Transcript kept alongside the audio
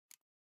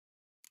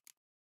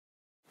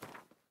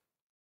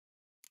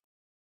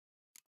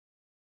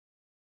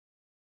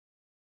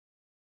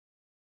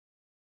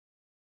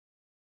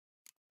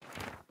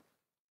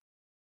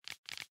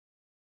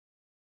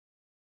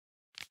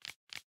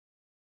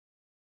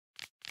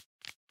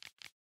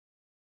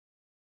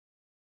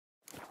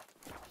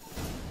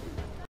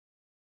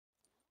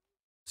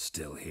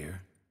Still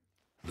here?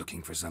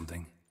 Looking for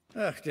something?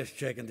 Just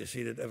checking to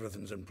see that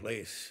everything's in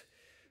place.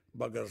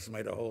 Buggers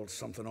might have hauled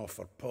something off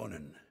for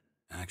pawning.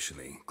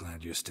 Actually,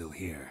 glad you're still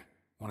here.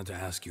 Wanted to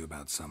ask you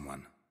about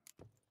someone.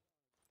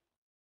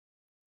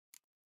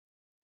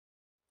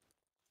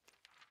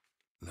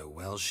 Though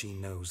well she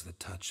knows the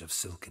touch of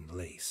silken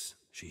lace,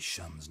 she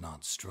shuns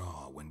not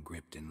straw when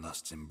gripped in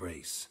lust's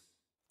embrace.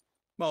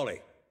 Molly.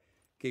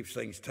 Keeps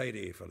things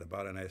tidy for the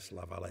Baroness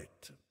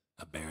Lavalette.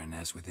 A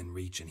baroness within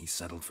reach and he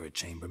settled for a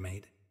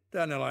chambermaid?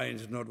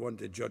 Dandelion's not one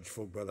to judge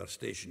folk by their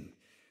station.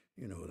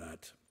 You know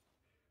that.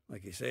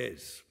 Like he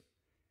says,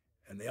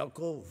 in the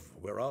alcove,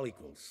 we're all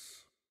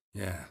equals.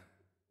 Yeah.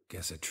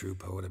 Guess a true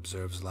poet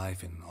observes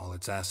life in all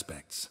its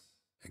aspects,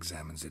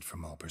 examines it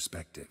from all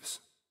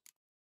perspectives.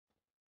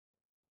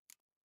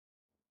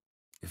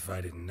 If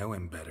I didn't know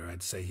him better,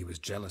 I'd say he was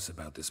jealous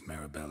about this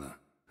Marabella.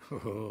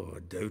 Oh,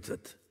 I doubt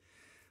it.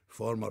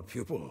 Former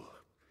pupil.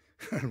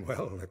 And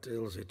well, the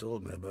tales he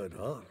told me about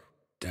her.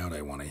 Doubt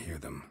I want to hear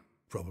them.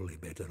 Probably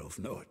better off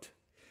not.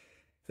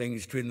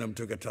 Things between them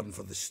took a turn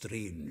for the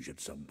strange at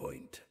some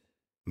point.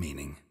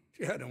 Meaning?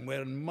 She had him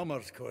wearing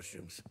mummers'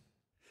 costumes.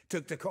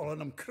 Took to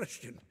calling him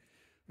Christian,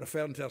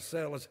 referring to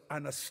herself as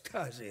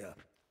Anastasia.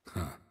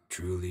 Huh,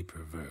 truly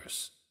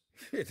perverse.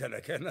 He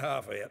didn't ken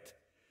half of it.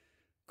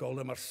 Called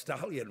him her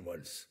stallion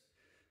once.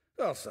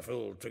 That's the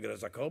fool took it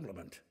as a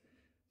compliment.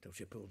 Till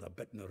she pulled a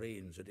bit in the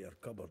reins into her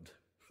cupboard.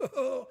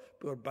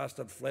 Poor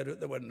bastard fled out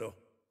the window.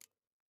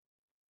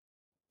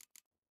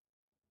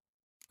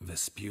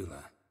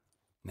 Vespula.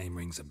 Name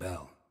rings a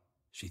bell.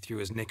 She threw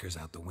his knickers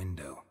out the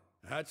window.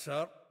 That's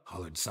her.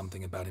 Hollered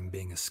something about him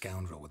being a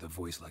scoundrel with a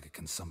voice like a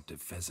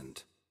consumptive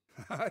pheasant.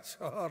 That's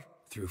her.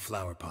 Threw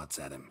flower pots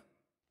at him.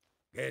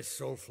 Guess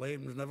soul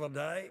flames never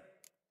die.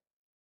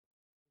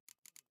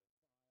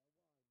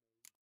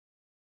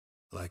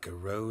 Like a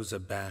rose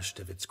abashed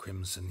of its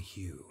crimson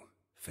hue,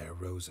 fair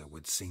Rosa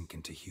would sink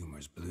into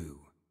humor's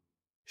blue.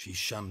 She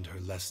shunned her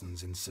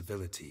lessons in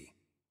civility,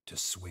 to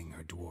swing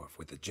her dwarf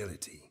with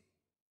agility.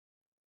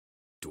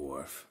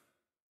 Dwarf.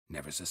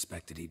 Never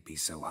suspected he'd be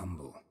so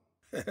humble.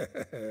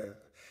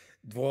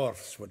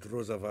 Dwarfs what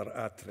Rosa var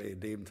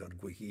Atre named her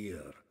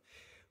Guihir.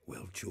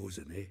 Well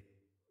chosen, eh?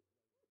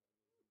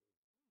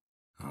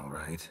 All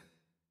right.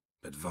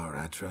 But Var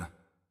Atra?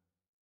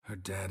 Her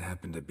dad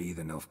happened to be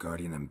the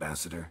Nilfgaardian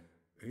ambassador?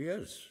 He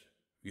is.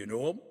 You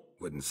know him?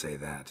 Wouldn't say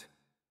that.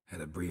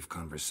 Had a brief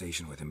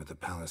conversation with him at the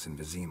palace in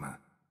Vizima.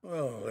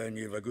 Well, then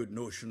you've a good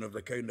notion of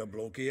the kind of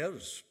bloke he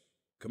is.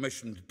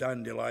 Commissioned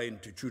Dandelion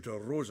to tutor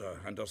Rosa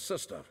and her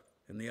sister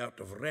in the art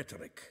of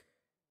rhetoric.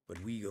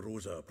 But we,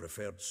 Rosa,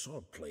 preferred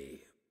swordplay.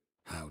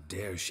 How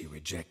dare she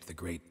reject the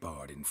great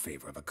bard in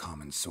favor of a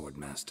common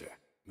swordmaster?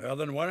 More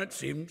than one, it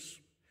seems.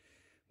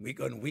 Week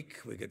on week,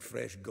 we get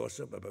fresh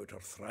gossip about her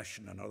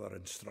thrashing another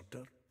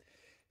instructor.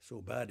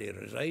 So bad he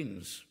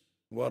resigns.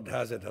 Word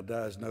has it her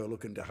dad's now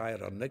looking to hire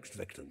her next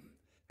victim.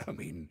 I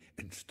mean,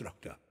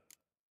 instructor.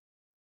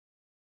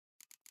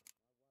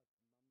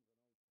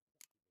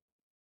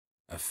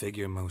 A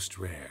figure most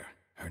rare,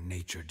 her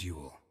nature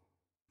dual.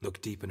 Look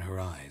deep in her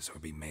eyes or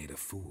be made a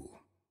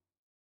fool.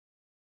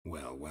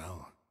 Well,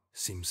 well,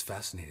 seems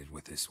fascinated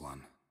with this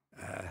one.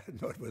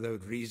 Not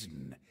without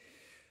reason.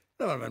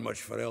 Never been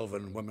much for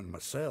elven women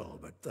myself,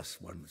 but this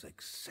one's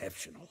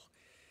exceptional.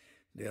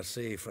 Dare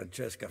say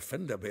Francesca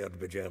Finderbeard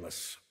be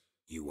jealous.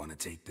 You want to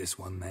take this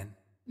one, then?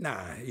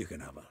 Nah, you can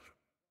have her.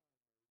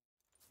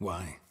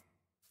 Why?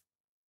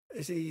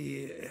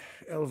 See,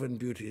 elven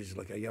beauty's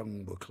like a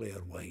young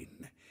Beauclair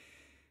wine,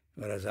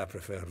 whereas I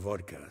prefer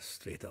vodka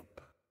straight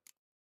up.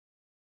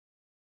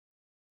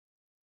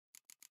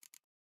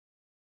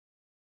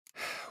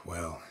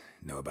 Well,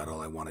 know about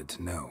all I wanted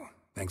to know.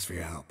 Thanks for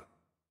your help.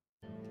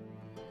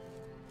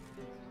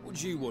 What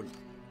do you want?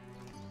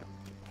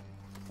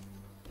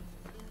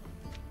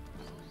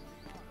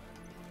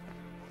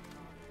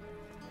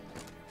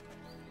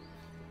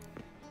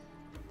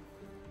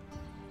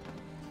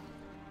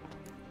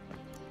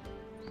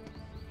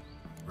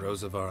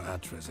 Rosa var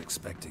Atra's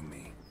expecting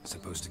me.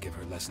 Supposed to give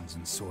her lessons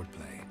in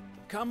swordplay.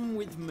 Come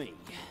with me.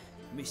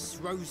 Miss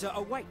Rosa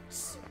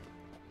awaits.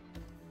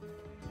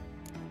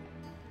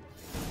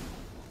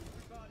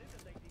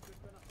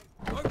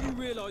 Hope you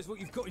realise what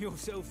you've got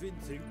yourself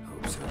into.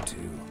 Hope so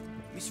too.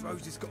 Miss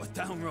Rosa's got a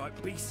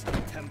downright beastly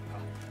temper.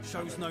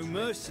 Shows no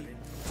mercy.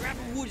 Grab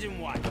a wooden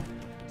one.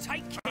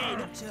 Take care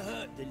not to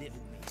hurt the little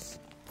miss.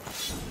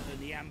 And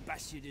the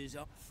ambassadors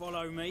up.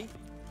 Follow me.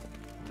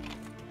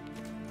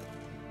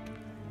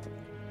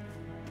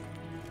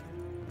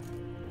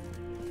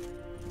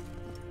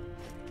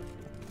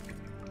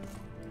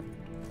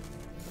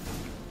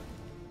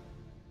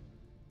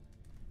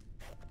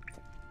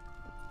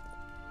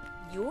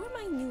 You're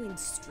my new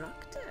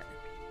instructor.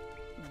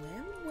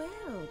 Well,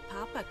 well,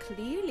 Papa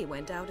clearly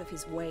went out of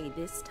his way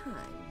this time.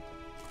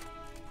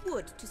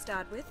 Wood, to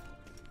start with.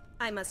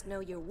 I must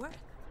know your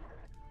worth.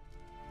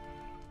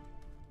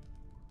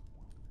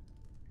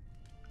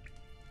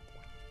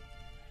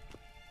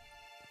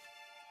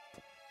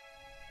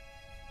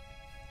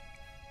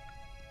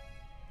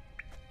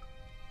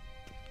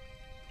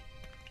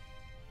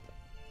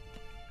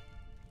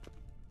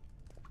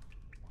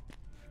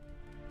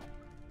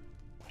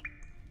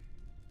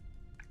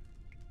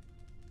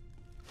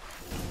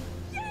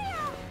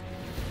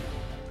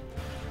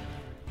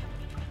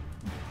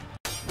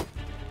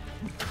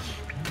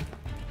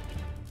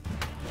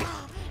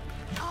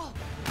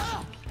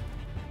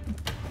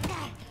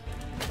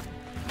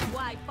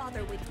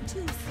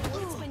 two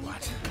swords when you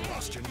What? can barely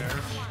Lost your handle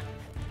nerve?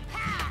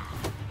 one.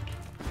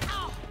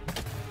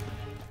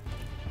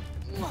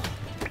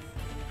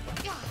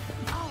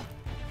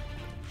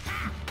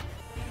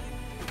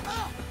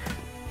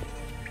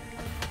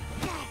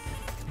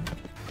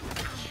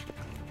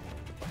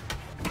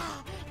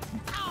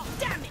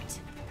 Damn it!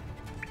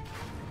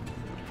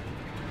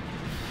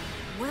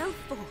 Well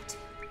fought.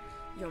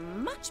 You're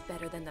much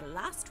better than the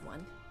last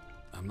one.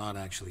 I'm not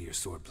actually your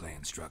swordplay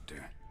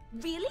instructor.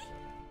 Really?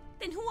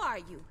 Then who are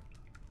you?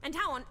 And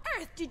how on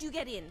earth did you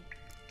get in?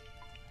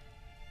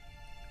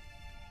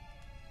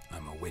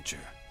 I'm a witcher.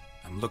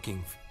 I'm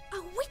looking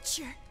A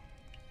witcher?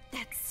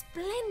 That's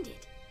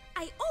splendid.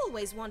 I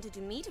always wanted to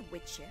meet a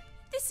witcher.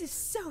 This is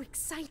so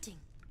exciting.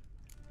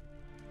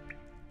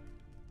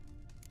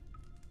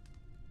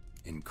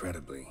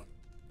 incredibly.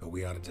 But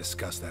we ought to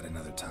discuss that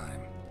another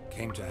time.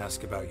 Came to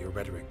ask about your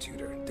rhetoric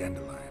tutor,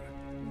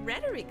 Dandelion.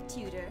 Rhetoric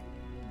tutor?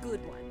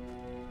 Good one.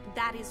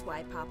 That is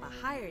why Papa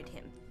hired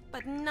him,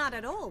 but not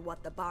at all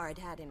what the bard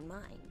had in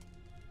mind.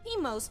 He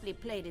mostly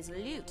played his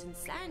lute and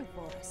sang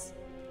for us.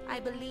 I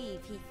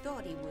believe he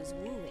thought he was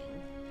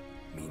wooing.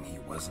 Mean he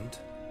wasn't?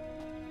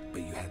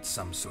 But you had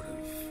some sort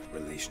of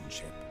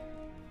relationship.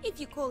 If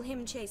you call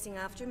him chasing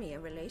after me a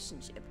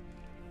relationship.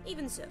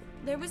 Even so,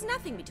 there was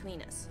nothing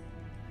between us.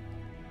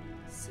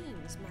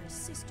 Seems my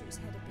sisters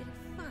had a bit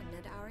of fun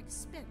at our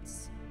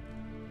expense.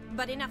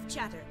 But enough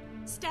chatter.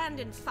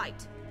 Stand and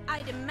fight.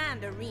 I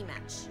demand a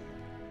rematch.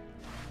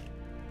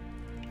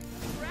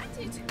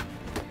 Granted,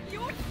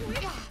 you're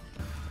quick.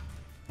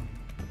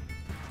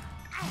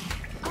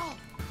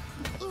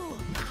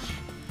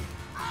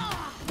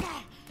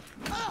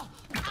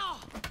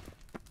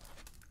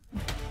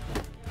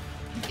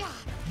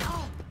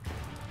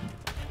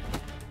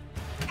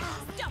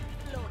 Stop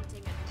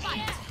flaunting and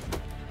fight.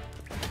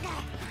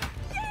 Yeah!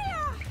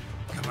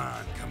 Come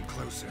on, come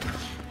closer.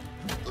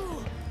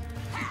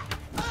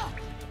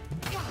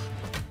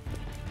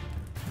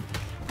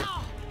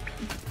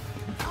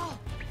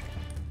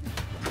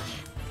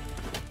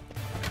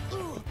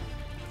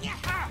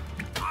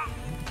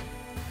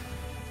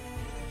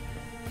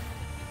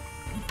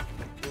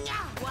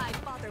 Why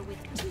bother with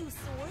two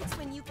swords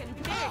when you can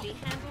barely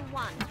handle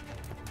one?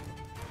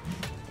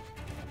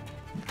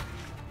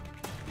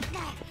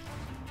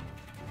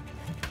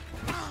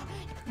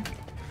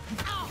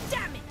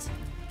 Damn it!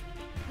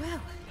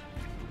 Well,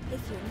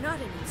 if you're not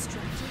an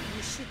instructor,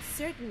 you should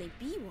certainly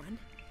be one.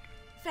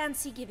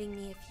 Fancy giving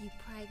me a few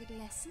private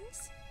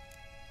lessons?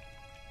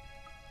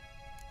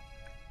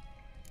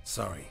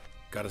 Sorry,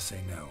 gotta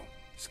say no.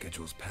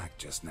 Schedule's packed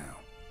just now.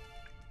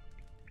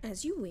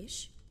 As you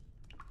wish.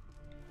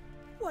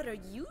 What are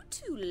you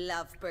two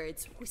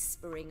lovebirds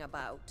whispering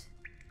about?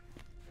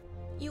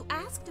 You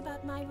asked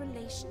about my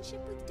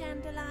relationship with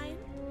Dandelion?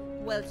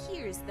 Well,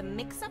 here's the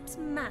mix-up's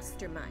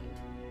mastermind.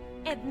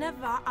 Edna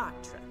var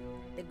Atra,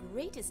 the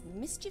greatest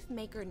mischief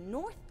maker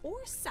north or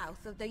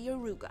south of the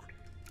Yaruga.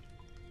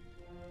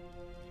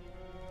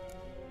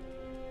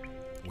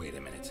 Wait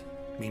a minute.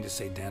 Mean to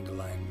say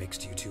Dandelion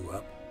mixed you two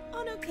up?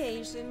 On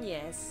occasion,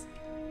 yes.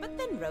 But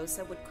then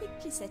Rosa would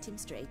quickly set him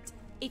straight.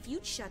 If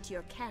you'd shut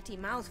your catty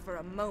mouth for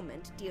a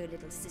moment, dear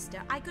little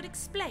sister, I could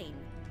explain.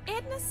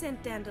 Edna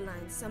sent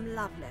Dandelion some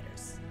love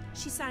letters.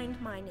 She signed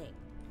my name.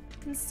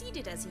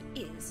 Conceited as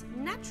he is,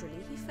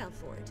 naturally he fell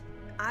for it.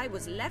 I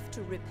was left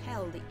to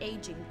repel the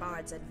aging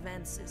bard's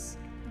advances.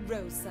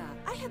 Rosa,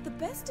 I had the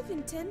best of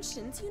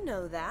intentions, you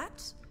know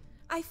that.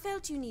 I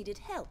felt you needed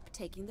help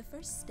taking the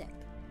first step.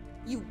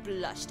 You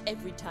blushed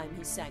every time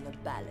he sang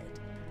a ballad.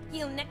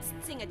 He'll next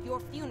sing at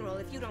your funeral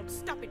if you don't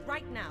stop it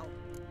right now.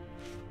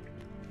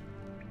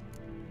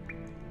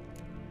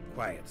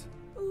 Quiet.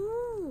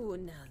 Ooh,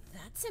 now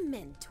that's a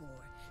mentor.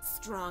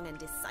 Strong and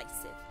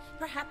decisive.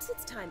 Perhaps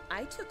it's time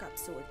I took up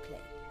swordplay.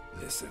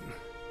 Listen,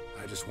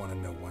 I just want to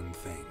know one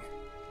thing.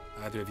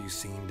 Either of you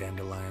seen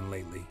Dandelion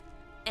lately?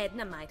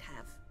 Edna might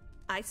have.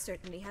 I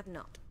certainly have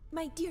not.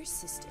 My dear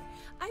sister,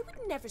 I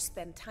would never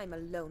spend time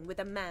alone with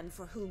a man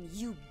for whom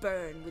you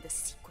burn with a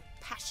secret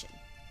passion.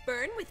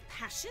 Burn with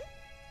passion?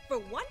 For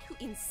one who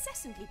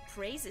incessantly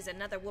praises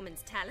another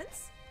woman's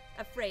talents?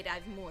 Afraid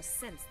I've more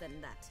sense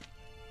than that.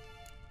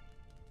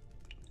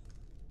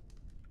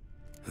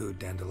 Who'd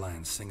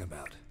Dandelion sing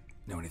about?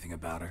 Know anything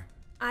about her?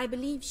 I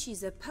believe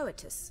she's a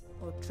poetess,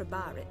 or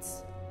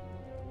trebaritz.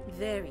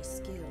 Very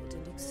skilled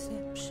and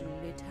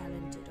exceptionally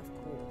talented,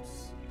 of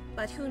course.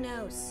 But who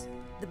knows?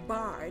 The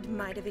bard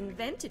might have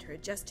invented her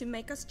just to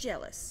make us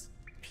jealous.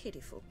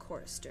 Pitiful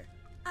chorister.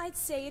 I'd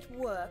say it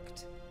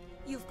worked.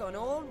 You've gone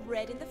all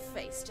red in the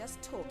face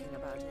just talking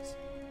about it.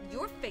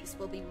 Your face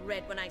will be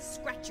red when I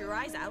scratch your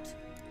eyes out.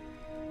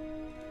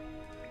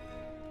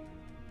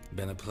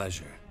 Been a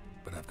pleasure,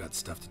 but I've got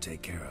stuff to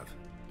take care of.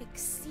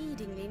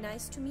 Exceedingly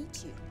nice to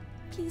meet you.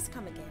 Please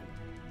come again.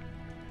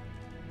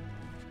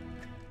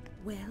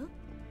 Well,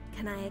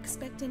 can I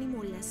expect any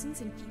more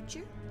lessons in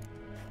future?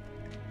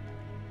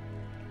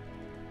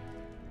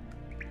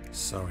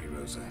 Sorry,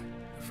 Rosa.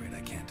 Afraid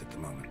I can't at the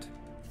moment.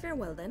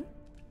 Farewell then.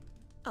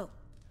 Oh,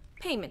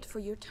 payment for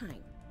your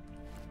time.